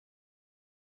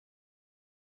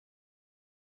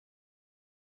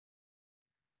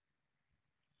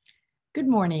Good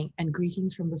morning and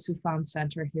greetings from the Soufan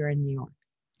Center here in New York.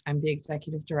 I'm the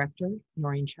Executive Director,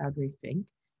 Naureen Fink,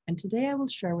 and today I will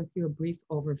share with you a brief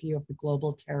overview of the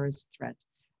global terrorist threat,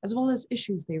 as well as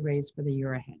issues they raise for the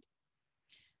year ahead.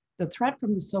 The threat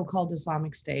from the so-called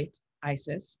Islamic State,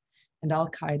 ISIS, and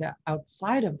Al-Qaeda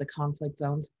outside of the conflict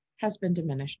zones has been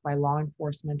diminished by law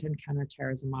enforcement and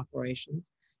counterterrorism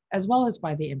operations, as well as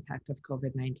by the impact of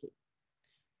COVID-19.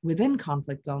 Within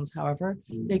conflict zones, however,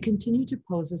 they continue to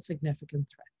pose a significant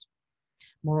threat.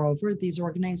 Moreover, these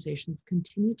organizations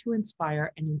continue to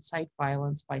inspire and incite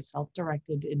violence by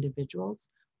self-directed individuals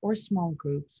or small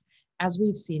groups, as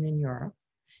we've seen in Europe,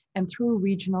 and through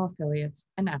regional affiliates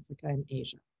in Africa and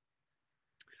Asia.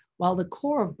 While the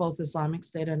core of both Islamic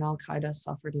State and Al-Qaeda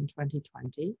suffered in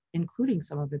 2020, including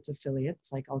some of its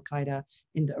affiliates like Al-Qaeda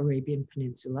in the Arabian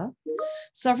Peninsula,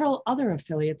 several other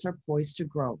affiliates are poised to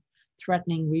grow,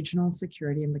 threatening regional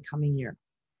security in the coming year.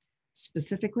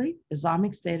 Specifically,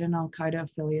 Islamic State and Al-Qaeda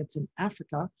affiliates in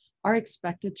Africa are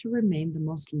expected to remain the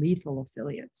most lethal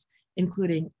affiliates,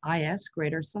 including IS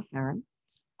Greater Sahara,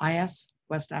 IS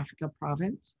West Africa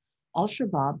Province,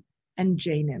 Al-Shabaab, and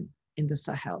JNIM in the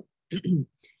Sahel.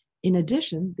 In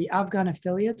addition, the Afghan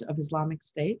affiliate of Islamic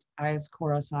State, IS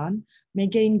Khorasan, may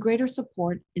gain greater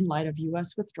support in light of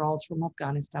US withdrawals from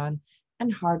Afghanistan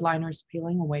and hardliners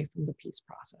peeling away from the peace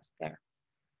process there.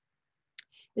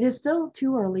 It is still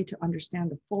too early to understand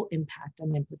the full impact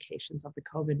and implications of the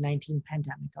COVID-19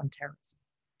 pandemic on terrorism.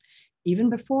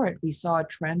 Even before it, we saw a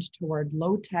trend toward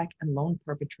low-tech and lone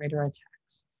perpetrator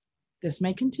attacks. This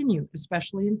may continue,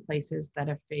 especially in places that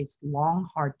have faced long,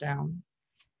 hard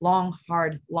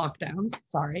lockdowns,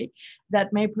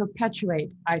 that may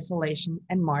perpetuate isolation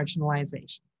and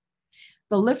marginalization.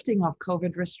 The lifting of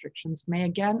COVID restrictions may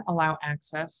again allow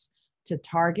access to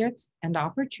targets and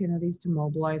opportunities to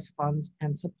mobilize funds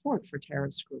and support for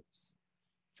terrorist groups.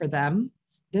 For them,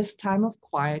 this time of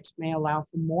quiet may allow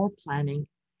for more planning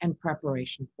and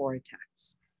preparation for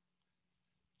attacks.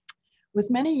 With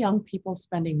many young people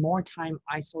spending more time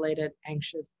isolated,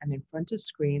 anxious, and in front of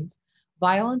screens,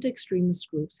 violent extremist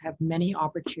groups have many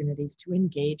opportunities to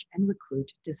engage and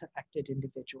recruit disaffected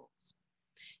individuals.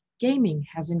 Gaming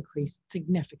has increased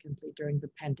significantly during the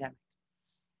pandemic.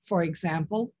 For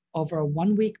example, over a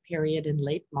one-week period in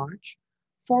late March,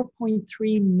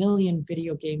 4.3 million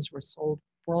video games were sold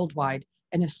worldwide,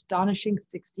 an astonishing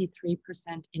 63%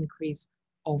 increase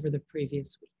over the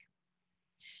previous week.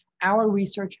 Our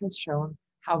research has shown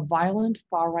how violent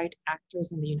far-right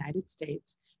actors in the United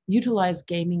States utilize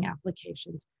gaming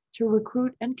applications to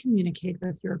recruit and communicate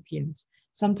with Europeans,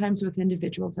 sometimes with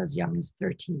individuals as young as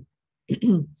 13.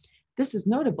 This is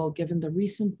notable given the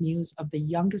recent news of the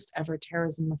youngest ever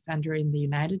terrorism offender in the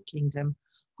United Kingdom,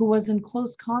 who was in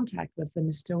close contact with an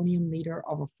Estonian leader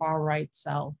of a far-right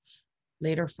cell,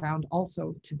 later found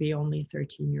also to be only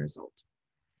 13 years old.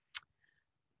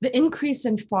 The increase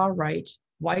in far-right,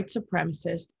 white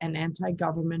supremacist, and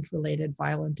anti-government related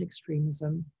violent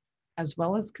extremism, as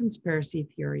well as conspiracy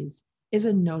theories, is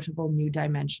a notable new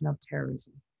dimension of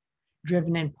terrorism,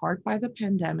 driven in part by the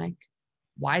pandemic,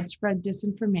 widespread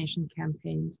disinformation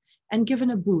campaigns, and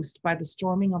given a boost by the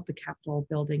storming of the Capitol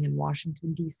building in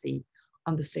Washington, D.C.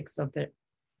 on the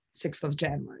 6th of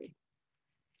January.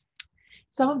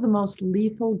 Some of the most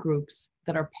lethal groups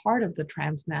that are part of the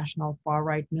transnational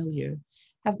far-right milieu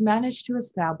have managed to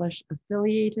establish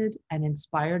affiliated and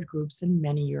inspired groups in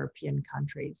many European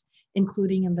countries,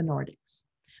 including in the Nordics.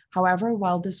 However,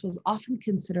 while this was often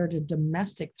considered a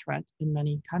domestic threat in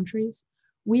many countries,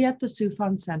 we at the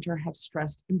Soufan Center have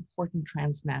stressed important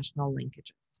transnational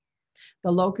linkages.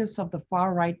 The locus of the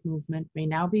far-right movement may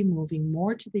now be moving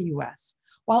more to the US,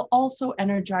 while also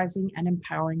energizing and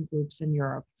empowering groups in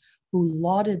Europe who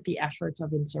lauded the efforts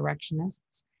of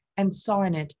insurrectionists and saw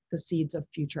in it the seeds of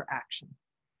future action.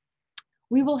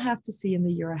 We will have to see in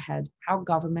the year ahead how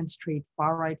governments treat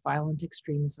far-right violent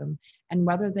extremism and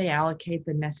whether they allocate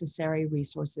the necessary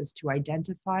resources to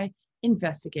identify,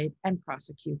 investigate, and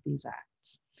prosecute these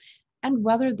acts, and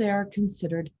whether they are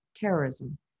considered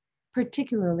terrorism,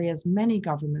 particularly as many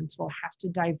governments will have to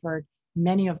divert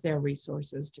many of their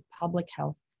resources to public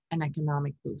health and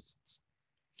economic boosts.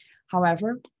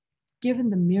 However, given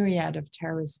the myriad of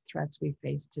terrorist threats we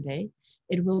face today,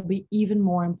 it will be even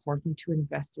more important to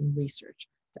invest in research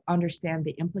to understand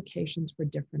the implications for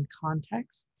different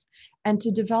contexts and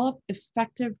to develop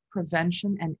effective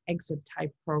prevention and exit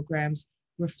type programs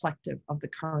reflective of the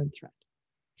current threat.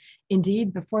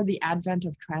 Indeed, before the advent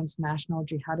of transnational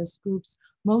jihadist groups,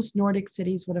 most Nordic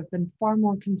cities would have been far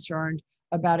more concerned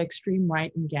about extreme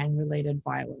right and gang-related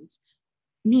violence,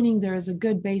 meaning there is a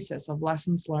good basis of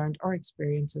lessons learned or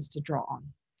experiences to draw on.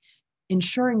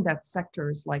 Ensuring that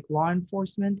sectors like law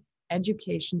enforcement,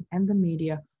 education, and the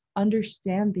media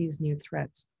understand these new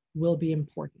threats will be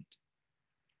important.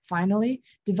 Finally,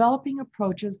 developing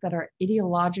approaches that are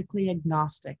ideologically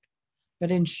agnostic,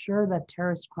 but ensure that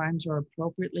terrorist crimes are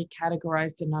appropriately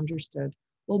categorized and understood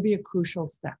will be a crucial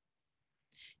step.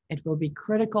 It will be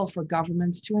critical for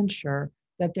governments to ensure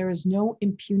that there is no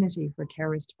impunity for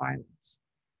terrorist violence.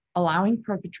 Allowing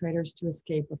perpetrators to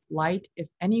escape with light, if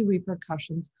any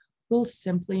repercussions, will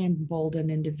simply embolden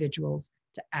individuals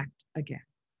to act again.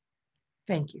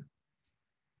 Thank you.